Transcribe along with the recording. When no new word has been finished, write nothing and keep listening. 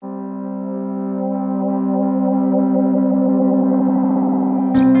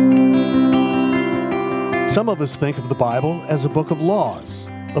Some of us think of the Bible as a book of laws,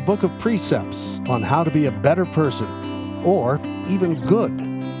 a book of precepts on how to be a better person, or even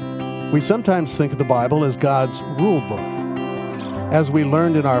good. We sometimes think of the Bible as God's rule book. As we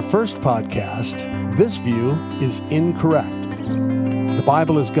learned in our first podcast, this view is incorrect. The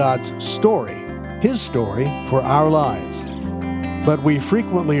Bible is God's story, His story for our lives. But we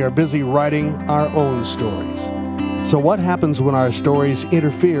frequently are busy writing our own stories. So what happens when our stories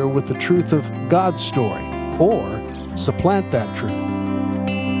interfere with the truth of God's story, or supplant that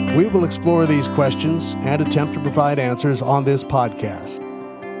truth? We will explore these questions and attempt to provide answers on this podcast.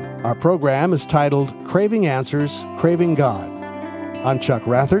 Our program is titled Craving Answers, Craving God. I'm Chuck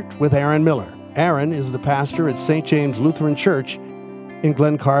Rathert with Aaron Miller. Aaron is the pastor at St. James Lutheran Church in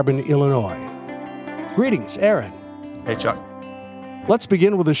Glen Carbon, Illinois. Greetings, Aaron. Hey, Chuck. Let's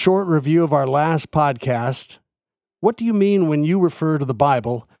begin with a short review of our last podcast. What do you mean when you refer to the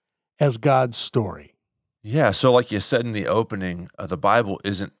Bible as God's story? Yeah, so like you said in the opening, the Bible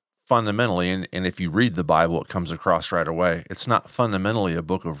isn't fundamentally, and if you read the Bible, it comes across right away, it's not fundamentally a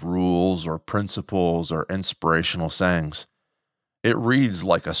book of rules or principles or inspirational sayings. It reads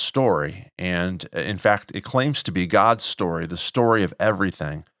like a story, and in fact, it claims to be God's story, the story of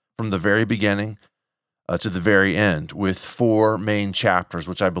everything, from the very beginning to the very end, with four main chapters,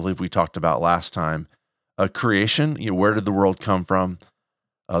 which I believe we talked about last time. Creation, where did the world come from?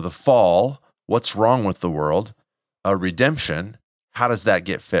 The fall, what's wrong with the world? Redemption, how does that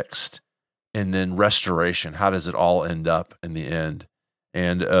get fixed? And then restoration, how does it all end up in the end?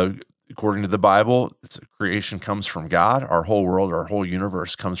 And according to the Bible, creation comes from God. Our whole world, our whole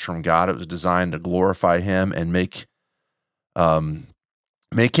universe comes from God. It was designed to glorify Him and make Him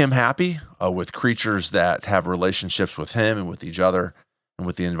happy with creatures that have relationships with Him and with each other and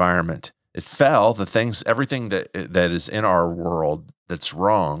with the environment. It fell. Everything that is in our world that's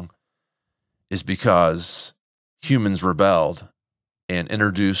wrong is because humans rebelled and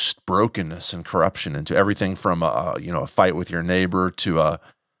introduced brokenness and corruption into everything from a fight with your neighbor to a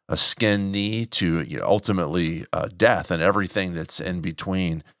skin knee to ultimately death, and everything that's in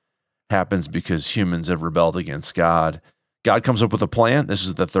between happens because humans have rebelled against God. God comes up with a plan. This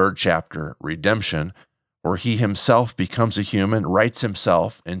is the third chapter, redemption, where He Himself becomes a human, writes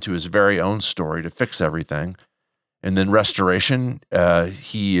Himself into His very own story to fix everything. And then restoration,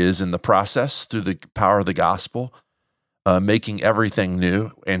 He is in the process through the power of the gospel, making everything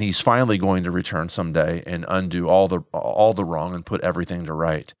new, and He's finally going to return someday and undo all the wrong and put everything to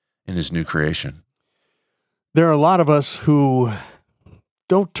right in His new creation. There are a lot of us who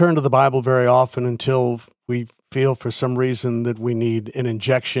don't turn to the Bible very often until we feel for some reason that we need an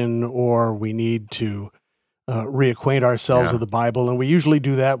injection or we need to reacquaint ourselves with the Bible, and we usually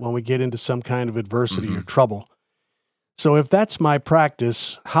do that when we get into some kind of adversity or trouble. So if that's my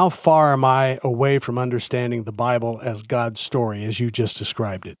practice, how far am I away from understanding the Bible as God's story, as you just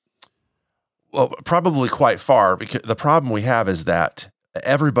described it? Well, probably quite far, because the problem we have is that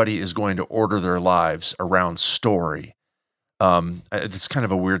everybody is going to order their lives around story. It's kind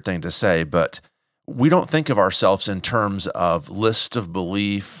of a weird thing to say, but we don't think of ourselves in terms of list of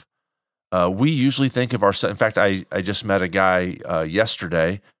belief. We usually think of ourselves. In fact, I just met a guy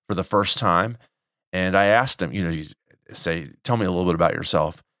yesterday for the first time, and I asked him, tell me a little bit about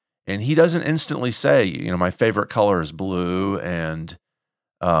yourself. And he doesn't instantly say, my favorite color is blue, and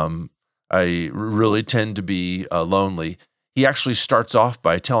I really tend to be lonely. He actually starts off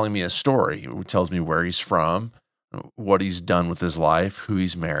by telling me a story. He tells me where he's from, what he's done with his life, who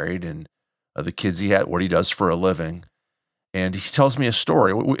he's married, and the kids he had, what he does for a living. And he tells me a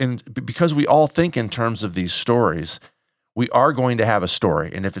story. And because we all think in terms of these stories, we are going to have a story.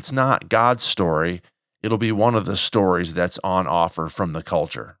 And if it's not God's story, it'll be one of the stories that's on offer from the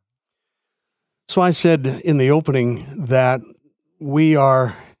culture. So I said in the opening that we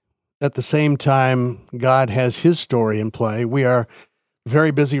are, at the same time, God has His story in play. We are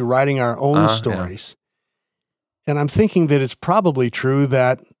very busy writing our own stories. Yeah. And I'm thinking that it's probably true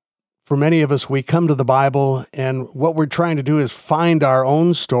that for many of us, we come to the Bible, and what we're trying to do is find our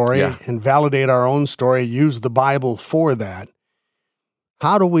own story and validate our own story, use the Bible for that.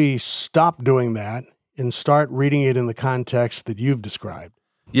 How do we stop doing that and start reading it in the context that you've described?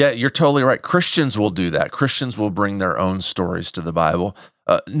 Yeah, you're totally right. Christians will do that. Christians will bring their own stories to the Bible.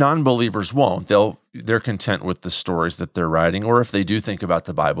 Non-believers won't. They're content with the stories that they're writing, or if they do think about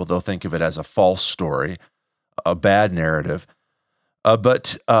the Bible, they'll think of it as a false story, a bad narrative.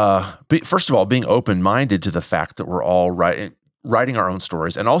 But first of all, being open-minded to the fact that we're all writing our own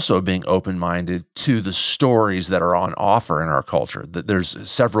stories, and also being open-minded to the stories that are on offer in our culture. That there's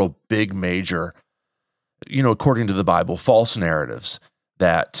several big, major, according to the Bible, false narratives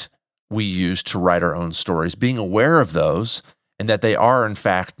that we use to write our own stories, being aware of those and that they are, in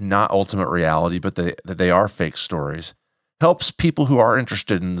fact, not ultimate reality, but that they are fake stories, helps people who are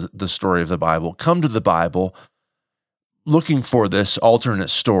interested in the story of the Bible come to the Bible looking for this alternate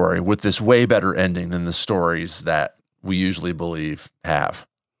story with this way better ending than the stories that we usually believe have.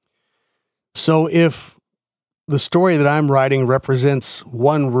 So if the story that I'm writing represents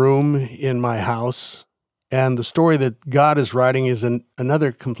one room in my house, and the story that God is writing is in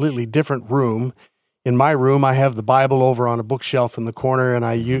another completely different room. In my room, I have the Bible over on a bookshelf in the corner, and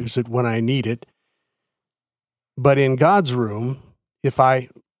I use it when I need it. But in God's room, if I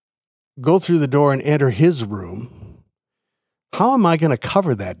go through the door and enter his room, how am I going to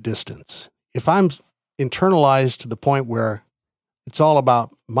cover that distance? If I'm internalized to the point where it's all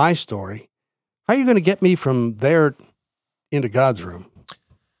about my story, how are you going to get me from there into God's room?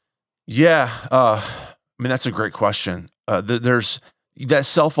 Yeah, that's a great question. There's that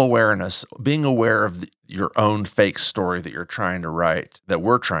self-awareness, being aware of your own fake story that you're trying to write, that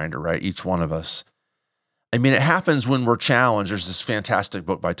we're trying to write, each one of us. It happens when we're challenged. There's this fantastic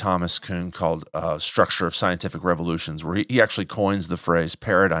book by Thomas Kuhn called Structure of Scientific Revolutions, where he actually coins the phrase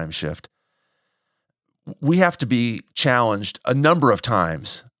paradigm shift. We have to be challenged a number of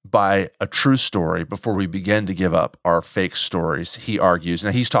times by a true story before we begin to give up our fake stories, he argues.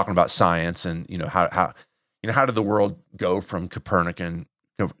 Now, he's talking about science and, how did the world go from Copernican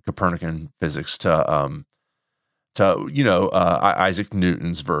physics to Isaac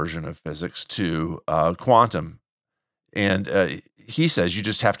Newton's version of physics to quantum. And he says you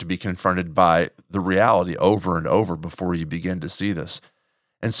just have to be confronted by the reality over and over before you begin to see this.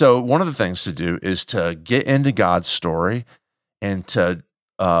 And so one of the things to do is to get into God's story and to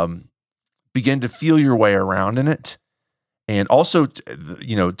begin to feel your way around in it. And also,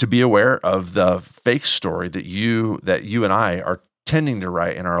 to be aware of the fake story that you and I are tending to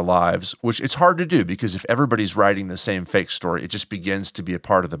write in our lives, which it's hard to do because if everybody's writing the same fake story, it just begins to be a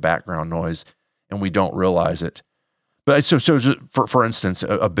part of the background noise and we don't realize it. But so for instance,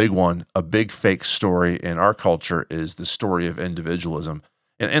 a big fake story in our culture is the story of individualism.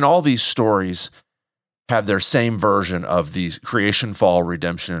 And all these stories have their same version of these creation, fall,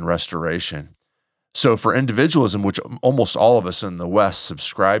 redemption, and restoration. So for individualism, which almost all of us in the West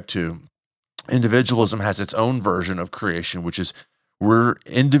subscribe to, individualism has its own version of creation, which is we're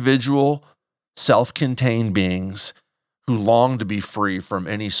individual, self-contained beings who long to be free from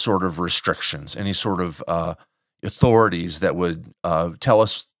any sort of restrictions, any sort of authorities that would tell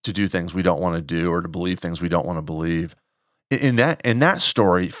us to do things we don't want to do or to believe things we don't want to believe. In that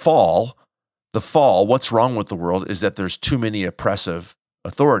story, the fall, what's wrong with the world is that there's too many oppressive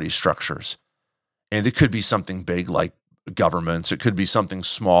authority structures. And it could be something big like governments. It could be something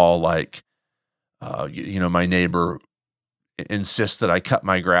small like, my neighbor insists that I cut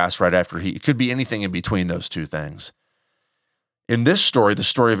my grass right after it could be anything in between those two things. In this story, the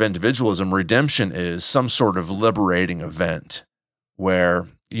story of individualism, redemption is some sort of liberating event where,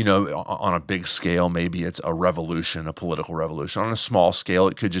 on a big scale, maybe it's a revolution, a political revolution. On a small scale,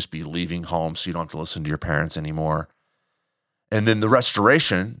 it could just be leaving home so you don't have to listen to your parents anymore. And then the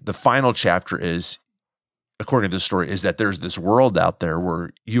restoration, the final chapter is, according to the story, is that there's this world out there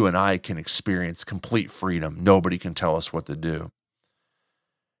where you and I can experience complete freedom. Nobody can tell us what to do.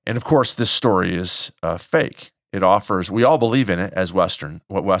 And of course, this story is fake. It offers, we all believe in it as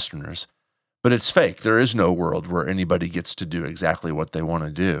Westerners, but it's fake. There is no world where anybody gets to do exactly what they want to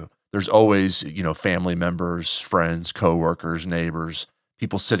do. There's always, family members, friends, coworkers, neighbors,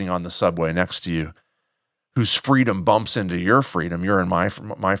 people sitting on the subway next to you whose freedom bumps into your freedom, your and my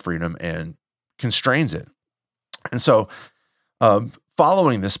freedom, and constrains it. And so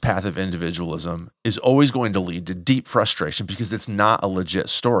following this path of individualism is always going to lead to deep frustration because it's not a legit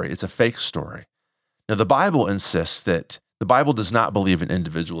story. It's a fake story. Now, the Bible insists that the Bible does not believe in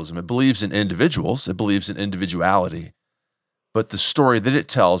individualism. It believes in individuals. It believes in individuality. But the story that it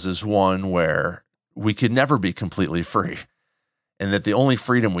tells is one where we could never be completely free. And that the only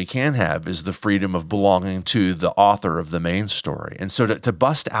freedom we can have is the freedom of belonging to the author of the main story. And so to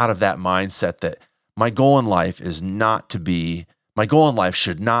bust out of that mindset that my goal in life should not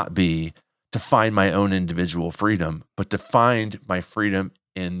be to find my own individual freedom, but to find my freedom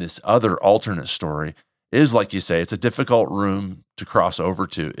in this other alternate story is, like you say, it's a difficult room to cross over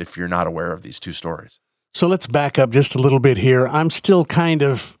to if you're not aware of these two stories. So let's back up just a little bit here. I'm still kind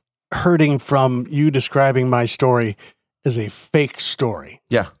of hurting from you describing my story as a fake story.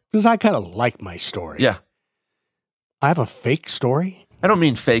 Yeah. Because I kind of like my story. Yeah. I have a fake story? I don't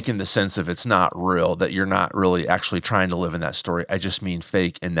mean fake in the sense of it's not real, that you're not really actually trying to live in that story. I just mean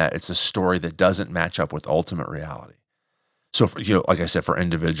fake in that it's a story that doesn't match up with ultimate reality. So, like I said, for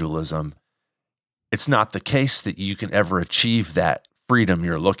individualism, it's not the case that you can ever achieve that freedom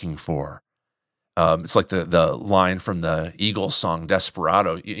you're looking for. It's like the line from the Eagles song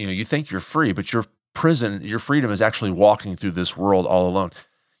 "Desperado." You think you're free, but your freedom is actually walking through this world all alone.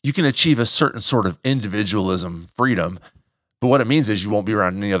 You can achieve a certain sort of individualism freedom, but what it means is you won't be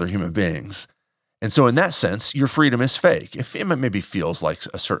around any other human beings. And so in that sense, your freedom is fake. If it maybe feels like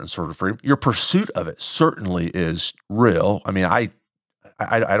a certain sort of freedom, your pursuit of it certainly is real. I mean, I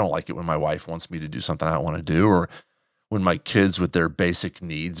don't like it when my wife wants me to do something I don't want to do, or when my kids with their basic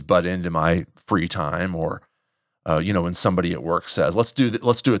needs butt into my free time, or when somebody at work says, let's do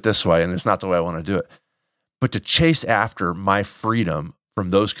it this way, and it's not the way I want to do it. But to chase after my freedom from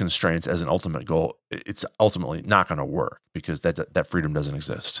those constraints as an ultimate goal, it's ultimately not going to work, because that freedom doesn't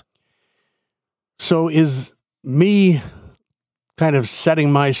exist. So is me kind of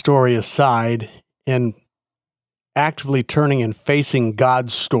setting my story aside and actively turning and facing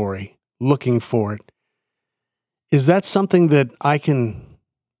God's story, looking for it, is that something that I can,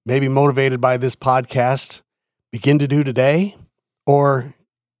 maybe motivated by this podcast, begin to do today? Or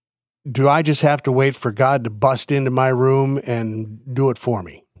do I just have to wait for God to bust into my room and do it for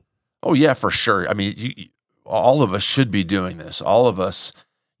me? Oh, yeah, for sure. I mean, all of us should be doing this. All of us,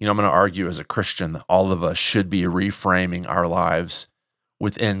 I'm going to argue as a Christian that all of us should be reframing our lives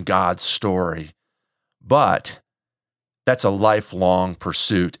within God's story. But that's a lifelong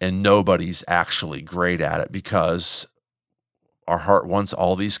pursuit, and nobody's actually great at it, because our heart wants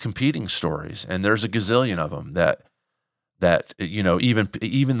all these competing stories, and there's a gazillion of them that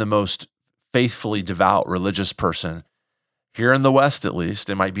even the most faithfully devout religious person here in the West, at least,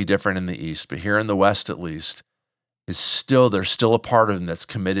 it might be different in the East, but here in the West, at least, there's still a part of them that's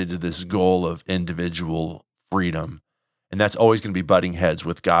committed to this goal of individual freedom. And that's always going to be butting heads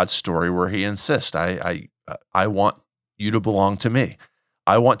with God's story, where he insists, I want you to belong to me.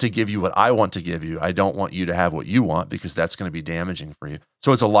 I want to give you what I want to give you. I don't want you to have what you want, because that's going to be damaging for you.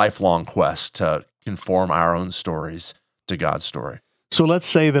 So it's a lifelong quest to conform our own stories to God's story. So let's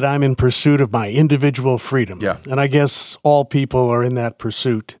say that I'm in pursuit of my individual freedom. Yeah. And I guess all people are in that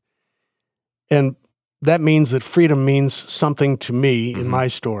pursuit. And that means that freedom means something to me in my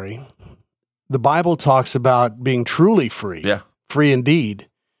story. The Bible talks about being truly free, free indeed.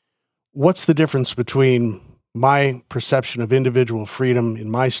 What's the difference between my perception of individual freedom in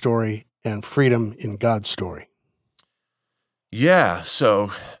my story and freedom in God's story? Yeah,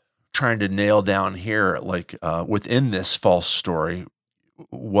 so trying to nail down here, within this false story,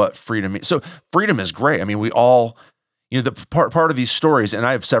 what freedom means. So freedom is great. I mean, we all, the part of these stories, and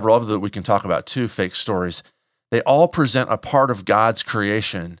I have several of them that we can talk about too, fake stories, they all present a part of God's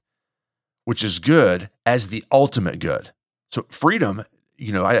creation, which is good, as the ultimate good. So freedom,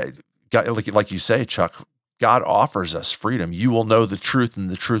 like you say, Chuck, God offers us freedom. You will know the truth, and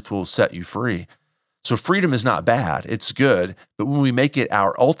the truth will set you free. So freedom is not bad. It's good. But when we make it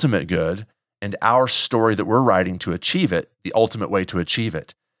our ultimate good, and our story that we're writing to achieve it, the ultimate way to achieve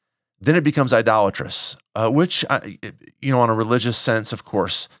it, then it becomes idolatrous, which, on a religious sense, of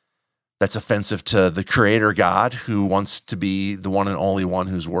course, that's offensive to the Creator God, who wants to be the one and only one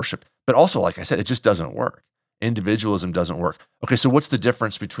who's worshiped. But also, like I said, it just doesn't work. Individualism doesn't work. Okay, so what's the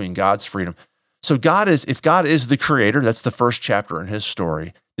difference between God's freedom? So if God is the Creator, that's the first chapter in his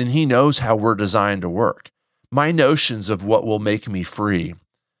story, then he knows how we're designed to work. My notions of what will make me free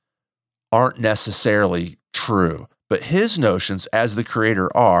aren't necessarily true, but his notions as the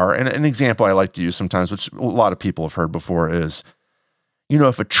Creator are. And an example I like to use sometimes, which a lot of people have heard before, is,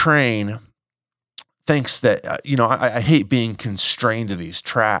 if a train thinks that, I hate being constrained to these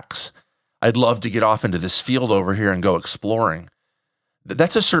tracks. I'd love to get off into this field over here and go exploring.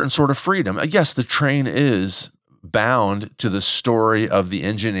 That's a certain sort of freedom. Yes, the train is bound to the story of the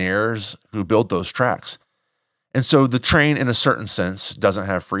engineers who built those tracks. And so the train, in a certain sense, doesn't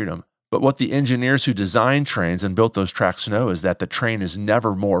have freedom. But what the engineers who designed trains and built those tracks know is that the train is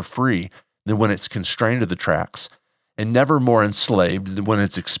never more free than when it's constrained to the tracks, and never more enslaved than when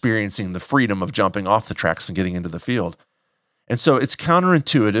it's experiencing the freedom of jumping off the tracks and getting into the field. And so it's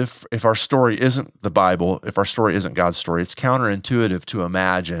counterintuitive, if our story isn't the Bible, if our story isn't God's story, it's counterintuitive to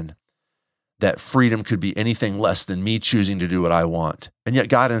imagine that freedom could be anything less than me choosing to do what I want. And yet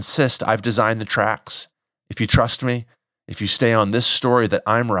God insists, I've designed the tracks. If you trust me, if you stay on this story that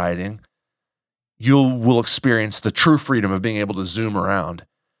I'm writing, you will experience the true freedom of being able to zoom around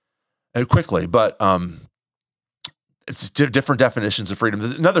quickly. But it's different definitions of freedom.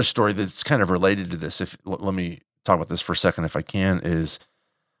 Another story that's kind of related to this, let me talk about this for a second if I can, is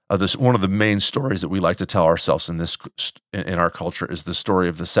one of the main stories that we like to tell ourselves in our culture is the story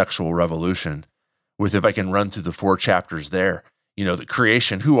of the sexual revolution, with, if I can run through the 4 chapters there, the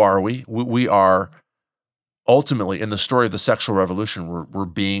creation, who are we? We are ultimately, in the story of the sexual revolution, we're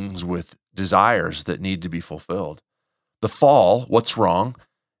beings with desires that need to be fulfilled. The fall, what's wrong,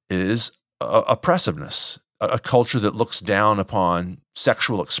 is oppressiveness, a culture that looks down upon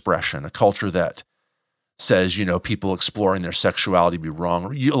sexual expression, a culture that says, people exploring their sexuality be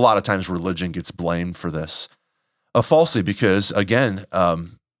wrong. A lot of times religion gets blamed for this, falsely, because again,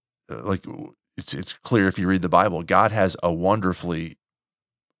 it's clear if you read the Bible, God has a wonderfully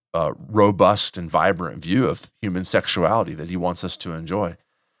robust and vibrant view of human sexuality that he wants us to enjoy.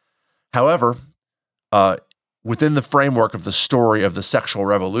 However, within the framework of the story of the sexual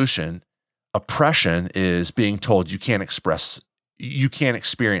revolution, oppression is being told you can't experience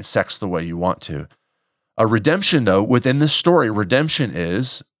sex the way you want to. A redemption, though, within this story, redemption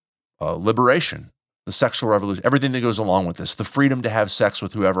is liberation, the sexual revolution, everything that goes along with this, the freedom to have sex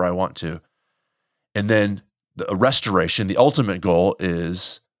with whoever I want to. And then the restoration, the ultimate goal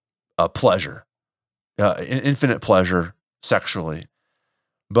is pleasure, infinite pleasure sexually.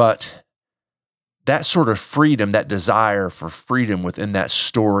 But that sort of freedom, that desire for freedom within that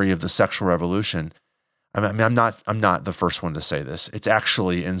story of the sexual revolution, I'm not the first one to say this. It's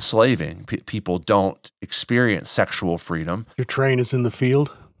actually enslaving. People don't experience sexual freedom. Your train is in the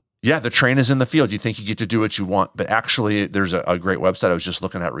field? Yeah, the train is in the field. You think you get to do what you want, but actually there's a great website I was just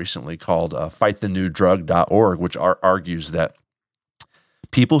looking at recently called fightthenewdrug.org, which argues that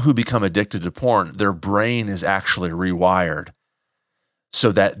people who become addicted to porn, their brain is actually rewired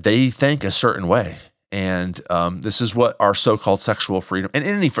so that they think a certain way. And this is what our so-called sexual freedom, and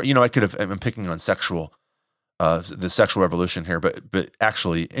I'm picking on the sexual revolution here, but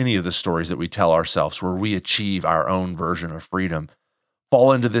actually any of the stories that we tell ourselves where we achieve our own version of freedom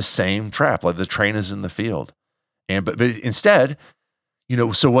fall into this same trap, like the train is in the field. But instead,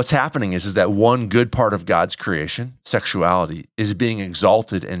 so what's happening is that one good part of God's creation, sexuality, is being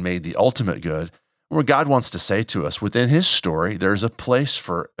exalted and made the ultimate good, where God wants to say to us, within his story, there's a place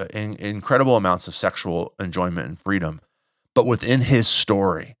for incredible amounts of sexual enjoyment and freedom, but within his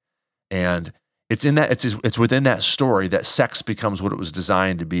story. And it's within that story that sex becomes what it was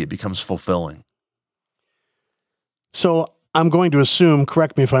designed to be. It becomes fulfilling. So I'm going to assume,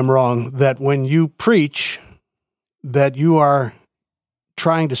 correct me if I'm wrong, that when you preach, that you are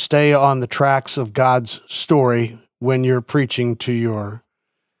trying to stay on the tracks of God's story when you're preaching to your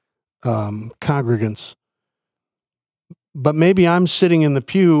congregants. But maybe I'm sitting in the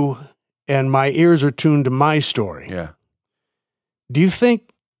pew and my ears are tuned to my story. Yeah. Do you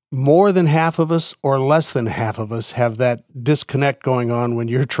think more than half of us or less than half of us have that disconnect going on when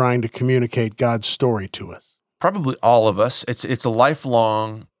you're trying to communicate God's story to us? Probably all of us. It's a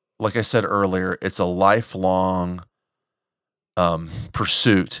lifelong, like I said earlier, it's a lifelong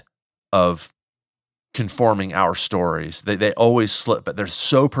pursuit of conforming our stories. They always slip, but they're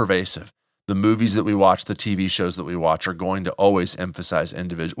so pervasive. The movies that we watch, the TV shows that we watch are going to always emphasize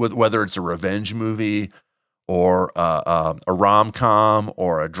individual, whether it's a revenge movie or a rom-com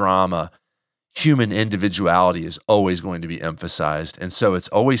or a drama. Human individuality is always going to be emphasized. And so it's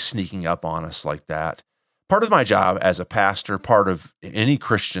always sneaking up on us like that. Part of my job as a pastor, part of any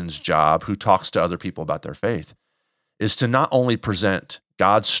Christian's job who talks to other people about their faith, is to not only present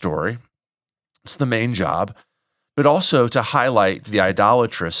God's story, it's the main job, but also to highlight the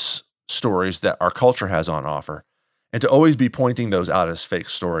idolatrous stories that our culture has on offer, and to always be pointing those out as fake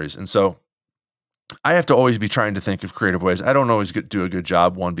stories. And so I have to always be trying to think of creative ways. I don't always do a good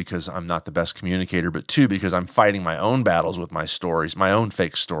job, one, because I'm not the best communicator, but two, because I'm fighting my own battles with my stories, my own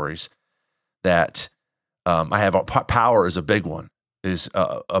fake stories, that I have. Power is a big one, is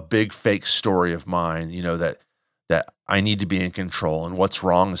a big fake story of mine, that I need to be in control. And what's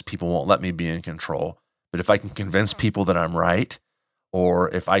wrong is people won't let me be in control. But if I can convince people that I'm right, or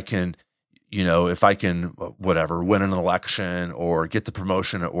if I can, win an election or get the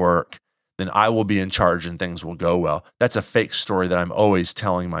promotion at work, then I will be in charge and things will go well. That's a fake story that I'm always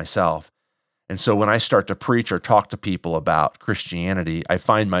telling myself. And so when I start to preach or talk to people about Christianity, I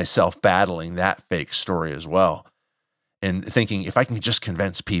find myself battling that fake story as well, and thinking, if I can just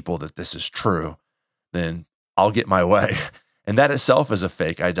convince people that this is true, then I'll get my way. And that itself is a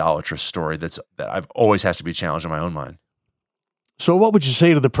fake idolatrous story that I've always has to be challenged in my own mind. So what would you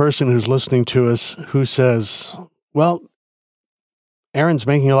say to the person who's listening to us who says, well, Aaron's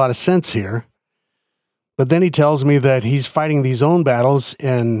making a lot of sense here, but then he tells me that he's fighting these own battles,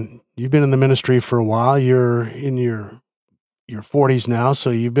 and you've been in the ministry for a while. You're in your 40s now, so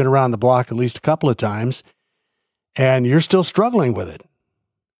you've been around the block at least a couple of times, and you're still struggling with it.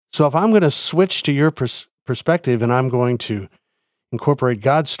 So if I'm going to switch to your perspective and I'm going to incorporate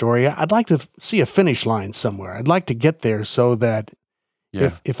God's story, I'd like to see a finish line somewhere. I'd like to get there so that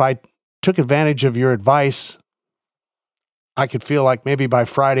if I took advantage of your advice, I could feel like maybe by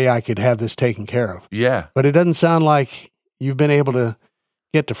Friday I could have this taken care of. Yeah. But it doesn't sound like you've been able to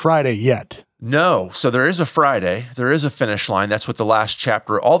get to Friday yet. No. So there is a Friday. There is a finish line. That's what the last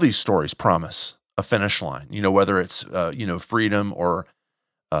chapter, all these stories promise, a finish line. Whether it's, freedom or,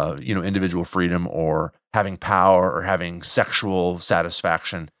 individual freedom or having power or having sexual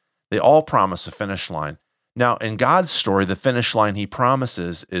satisfaction. They all promise a finish line. Now, in God's story, the finish line he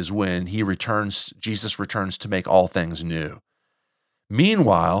promises is when Jesus returns to make all things new.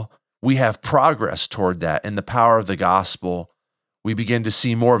 Meanwhile, we have progress toward that. In the power of the gospel, we begin to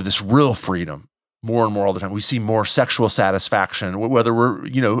see more of this real freedom, more and more all the time. We see more sexual satisfaction. Whether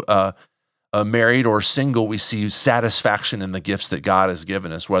we're, married or single, we see satisfaction in the gifts that God has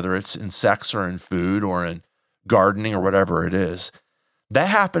given us, whether it's in sex or in food or in gardening or whatever it is. That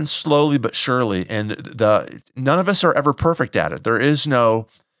happens slowly but surely, and none of us are ever perfect at it. There is all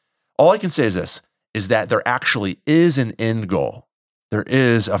I can say is this, is that there actually is an end goal. There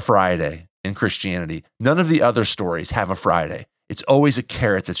is a Friday in Christianity. None of the other stories have a Friday. It's always a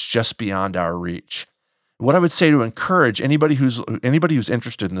carrot that's just beyond our reach. What I would say to encourage anybody who's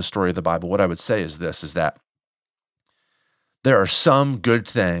interested in the story of the Bible, what I would say is this, is that there are some good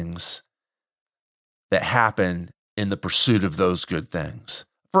things that happen in the pursuit of those good things.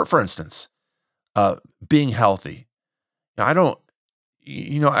 For instance, being healthy. Now,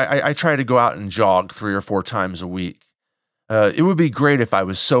 I try to go out and jog 3 or 4 times a week. It would be great if I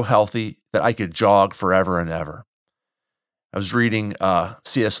was so healthy that I could jog forever and ever. I was reading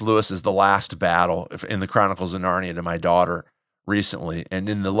C.S. Lewis's The Last Battle in the Chronicles of Narnia to my daughter recently, and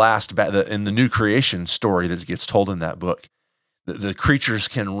in in the new creation story that gets told in that book, the creatures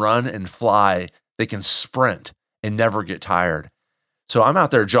can run and fly, they can sprint and never get tired. So I'm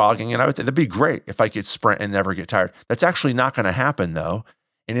out there jogging, and I would think that'd be great if I could sprint and never get tired. That's actually not going to happen, though.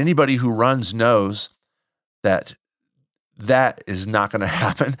 And anybody who runs knows that is not going to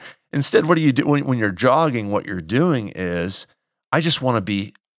happen. Instead, what do you do when you're jogging? What you're doing is, I want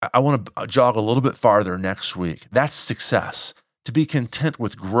to jog a little bit farther next week. That's success. To be content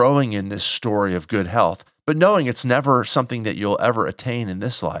with growing in this story of good health, but knowing it's never something that you'll ever attain in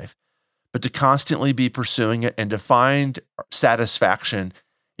this life, but to constantly be pursuing it and to find satisfaction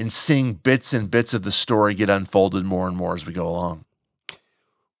in seeing bits and bits of the story get unfolded more and more as we go along.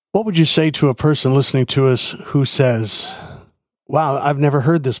 What would you say to a person listening to us who says, wow, I've never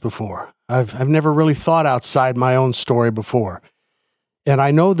heard this before. I've never really thought outside my own story before. And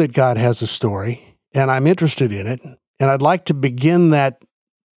I know that God has a story, and I'm interested in it, and I'd like to begin that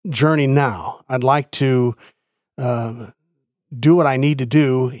journey now. I'd like to do what I need to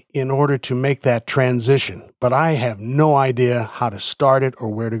do in order to make that transition, but I have no idea how to start it or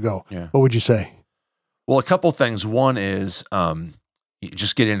where to go. Yeah. What would you say? Well, a couple things. One is you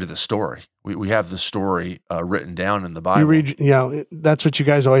just get into the story. We have the story written down in the Bible. You read, that's what you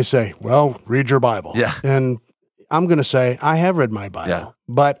guys always say. Well, read your Bible. Yeah. And I'm going to say, I have read my Bible, yeah.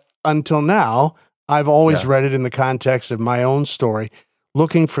 But until now, I've always read it in the context of my own story,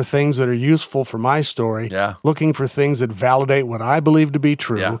 looking for things that are useful for my story, looking for things that validate what I believe to be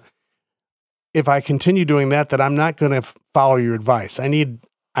true. Yeah. If I continue doing that, then I'm not going to follow your advice.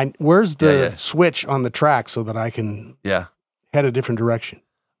 Where's the switch on the track so that I can head a different direction?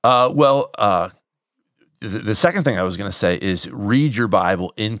 The second thing I was going to say is read your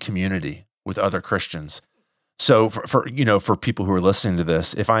Bible in community with other Christians. So for people who are listening to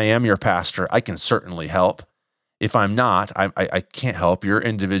this, if I am your pastor, I can certainly help. If I'm not, I can't help. Your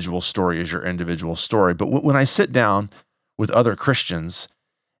individual story is your individual story. But when I sit down with other Christians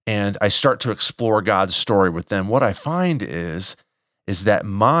and I start to explore God's story with them, what I find is that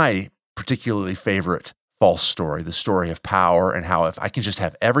my particularly favorite false story, the story of power and how if I can just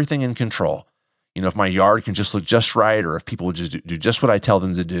have everything in control, if my yard can just look just right, or if people would just do just what I tell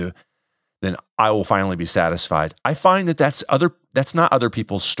them to do, then I will finally be satisfied. I find that's not other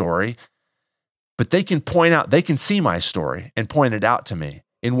people's story. But they can see my story and point it out to me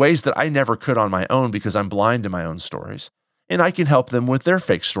in ways that I never could on my own because I'm blind to my own stories. And I can help them with their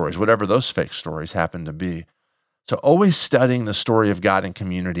fake stories, whatever those fake stories happen to be. So always studying the story of God in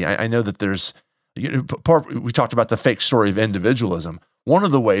community. I know that there's, we talked about the fake story of individualism. One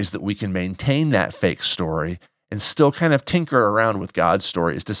of the ways that we can maintain that fake story and still kind of tinker around with God's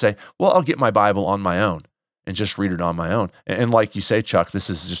story is to say, well, I'll get my Bible on my own and just read it on my own. And like you say, Chuck,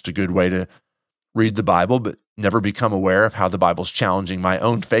 this is just a good way to read the Bible, but never become aware of how the Bible's challenging my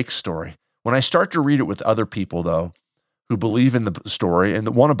own fake story. When I start to read it with other people, though, who believe in the story and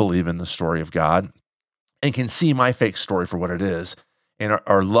that want to believe in the story of God, and can see my fake story for what it is and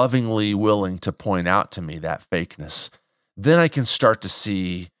are lovingly willing to point out to me that fakeness, then I can start to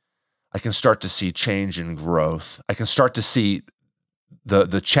see change and growth. I can start to see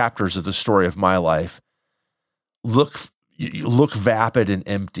the chapters of the story of my life look vapid and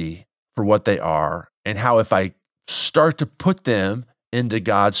empty for what they are, and how if I start to put them into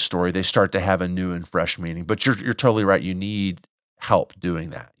God's story, they start to have a new and fresh meaning. But you're totally right. You need help doing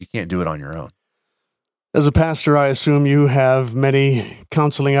that. You can't do it on your own. As a pastor, I assume you have many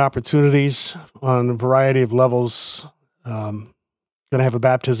counseling opportunities on a variety of levels. Going to have a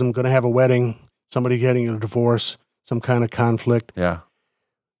baptism, going to have a wedding, somebody getting a divorce, some kind of conflict. Yeah.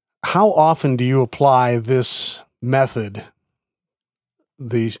 How often do you apply this method,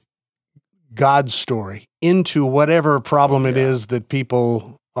 the God story, into whatever problem it is that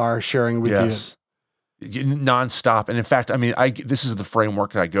people are sharing with you? Nonstop. And in fact, I mean, this is the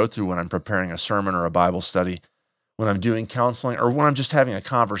framework that I go through when I'm preparing a sermon or a Bible study, when I'm doing counseling, or when I'm just having a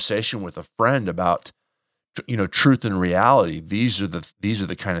conversation with a friend about, truth and reality. These are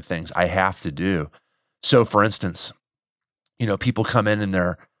the kind of things I have to do. So, for instance, people come in and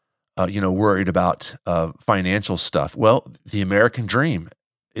they're, worried about financial stuff. Well, the American dream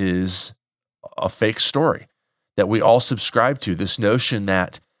is a fake story that we all subscribe to. This notion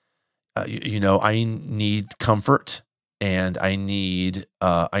that I need comfort and I need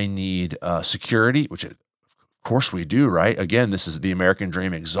security, which of course we do, right? Again, this is the American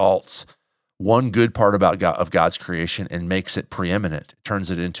dream exalts one good part about God's creation and makes it preeminent, turns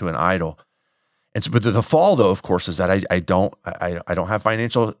it into an idol. And so, but the fall, though, of course, is that I don't have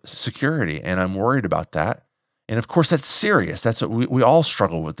financial security, and I'm worried about that. And of course, that's serious. That's what we all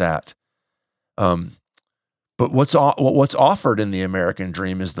struggle with that. But what's offered in the American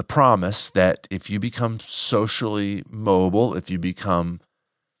dream is the promise that if you become socially mobile, if you become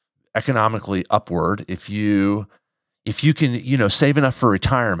economically upward, if you can, save enough for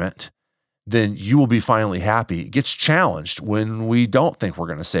retirement, then you will be finally happy. It gets challenged when we don't think we're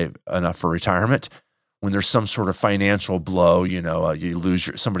going to save enough for retirement, when there's some sort of financial blow,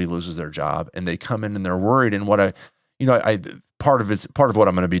 somebody loses their job and they come in and they're worried. And part of what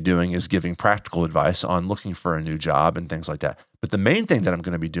I'm going to be doing is giving practical advice on looking for a new job and things like that. But the main thing that I'm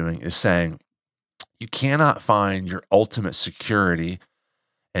going to be doing is saying you cannot find your ultimate security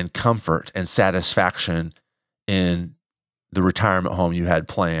and comfort and satisfaction in the retirement home you had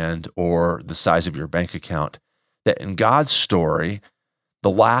planned or the size of your bank account. That in God's story, the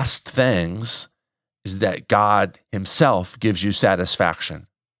last things is that God himself gives you satisfaction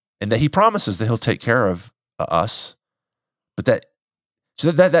and that he promises that he'll take care of us. But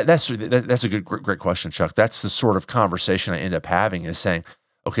that's a great question, Chuck. That's the sort of conversation I end up having, is saying,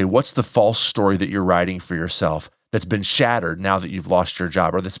 okay, what's the false story that you're writing for yourself that's been shattered now that you've lost your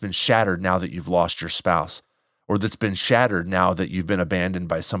job, or that's been shattered now that you've lost your spouse, or that's been shattered now that you've been abandoned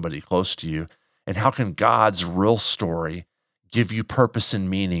by somebody close to you? And how can God's real story give you purpose and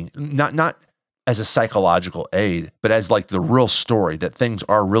meaning, not as a psychological aid, but as like the real story that things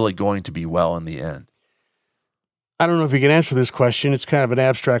are really going to be well in the end? I don't know if you can answer this question. It's kind of an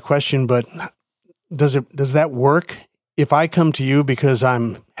abstract question, but does that work? If I come to you because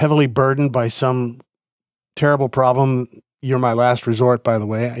I'm heavily burdened by some terrible problem, you're my last resort, by the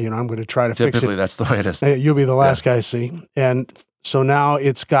way. I'm going to try to fix it. Typically, that's the way it is. You'll be the last guy I see. And so now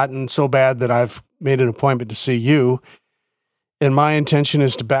it's gotten so bad that I've made an appointment to see you. And my intention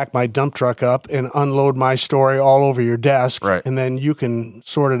is to back my dump truck up and unload my story all over your desk. Right. And then you can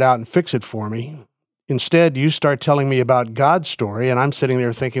sort it out and fix it for me. Instead, you start telling me about God's story, and I'm sitting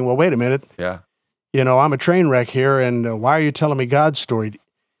there thinking, well, wait a minute. Yeah. I'm a train wreck here, and why are you telling me God's story?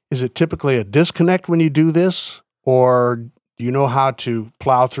 Is it typically a disconnect when you do this, or do you know how to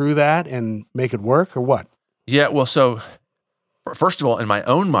plow through that and make it work, or what? Yeah, well, so first of all, in my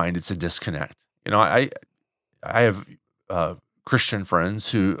own mind, it's a disconnect. I have Christian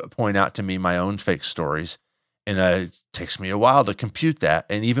friends who point out to me my own fake stories, and it takes me a while to compute that.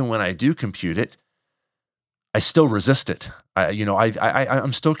 And even when I do compute it, I still resist it.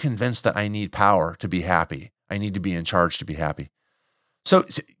 I'm still convinced that I need power to be happy. I need to be in charge to be happy. So,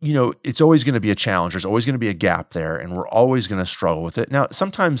 it's always going to be a challenge. There's always going to be a gap there, and we're always going to struggle with it. Now,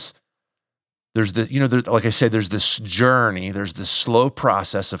 sometimes there's like I said, there's this journey, there's this slow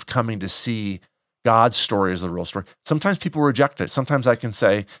process of coming to see God's story as the real story. Sometimes people reject it. Sometimes I can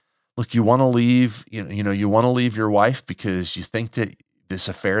say, look, you want to leave, you want to leave your wife because you think that this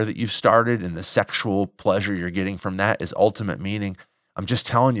affair that you've started and the sexual pleasure you're getting from that is ultimate meaning. I'm just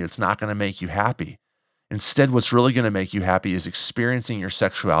telling you, it's not going to make you happy. Instead, what's really going to make you happy is experiencing your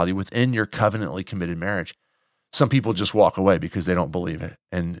sexuality within your covenantly committed marriage. Some people just walk away because they don't believe it,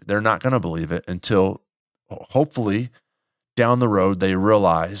 and they're not going to believe it until hopefully down the road they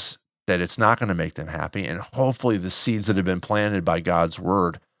realize that it's not going to make them happy, and hopefully the seeds that have been planted by God's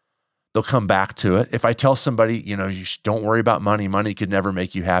word, they'll come back to it. If I tell somebody, don't worry about money. Money could never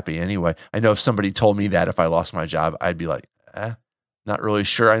make you happy anyway. I know if somebody told me that if I lost my job, I'd be like, not really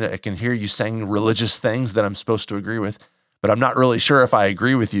sure. I can hear you saying religious things that I'm supposed to agree with, but I'm not really sure if I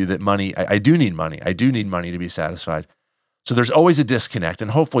agree with you that money, I do need money. I do need money to be satisfied. So there's always a disconnect,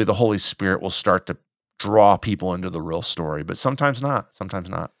 and hopefully the Holy Spirit will start to draw people into the real story, but sometimes not.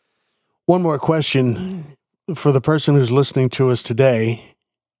 One more question for the person who's listening to us today,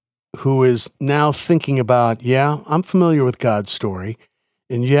 who is now thinking about, I'm familiar with God's story,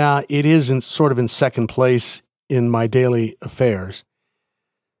 and it is sort of in second place in my daily affairs.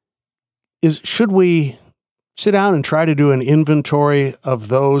 Should we sit down and try to do an inventory of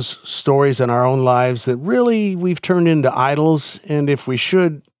those stories in our own lives that really we've turned into idols? And if we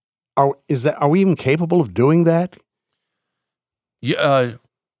should, are we even capable of doing that?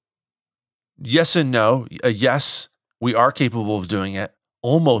 Yes and no. Yes, we are capable of doing it.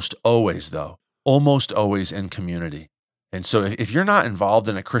 Almost always, though. Almost always in community. And so if you're not involved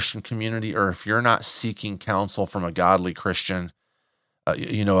in a Christian community, or if you're not seeking counsel from a godly Christian,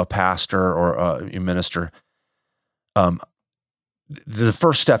 a pastor or a minister, the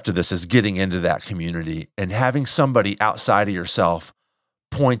first step to this is getting into that community and having somebody outside of yourself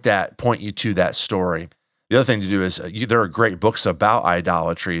point you to that story. The other thing to do is there are great books about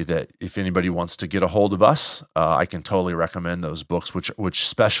idolatry that if anybody wants to get a hold of us, I can totally recommend those books, which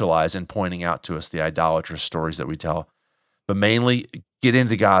specialize in pointing out to us the idolatrous stories that we tell. But mainly, get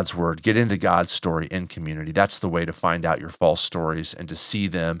into God's word, get into God's story in community. That's the way to find out your false stories and to see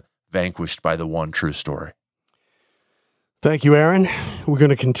them vanquished by the one true story. Thank you, Aaron. We're going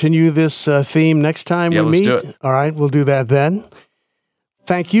to continue this theme next time we meet. Let's do it. All right, we'll do that then.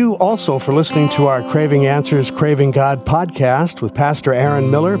 Thank you also for listening to our Craving Answers, Craving God podcast with Pastor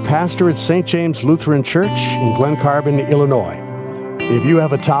Aaron Miller, pastor at St. James Lutheran Church in Glen Carbon, Illinois. If you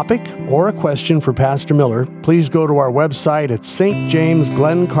have a topic or a question for Pastor Miller, please go to our website at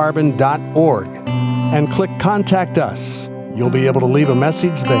stjamesglencarbon.org and click Contact Us. You'll be able to leave a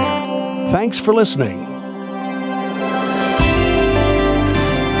message there. Thanks for listening.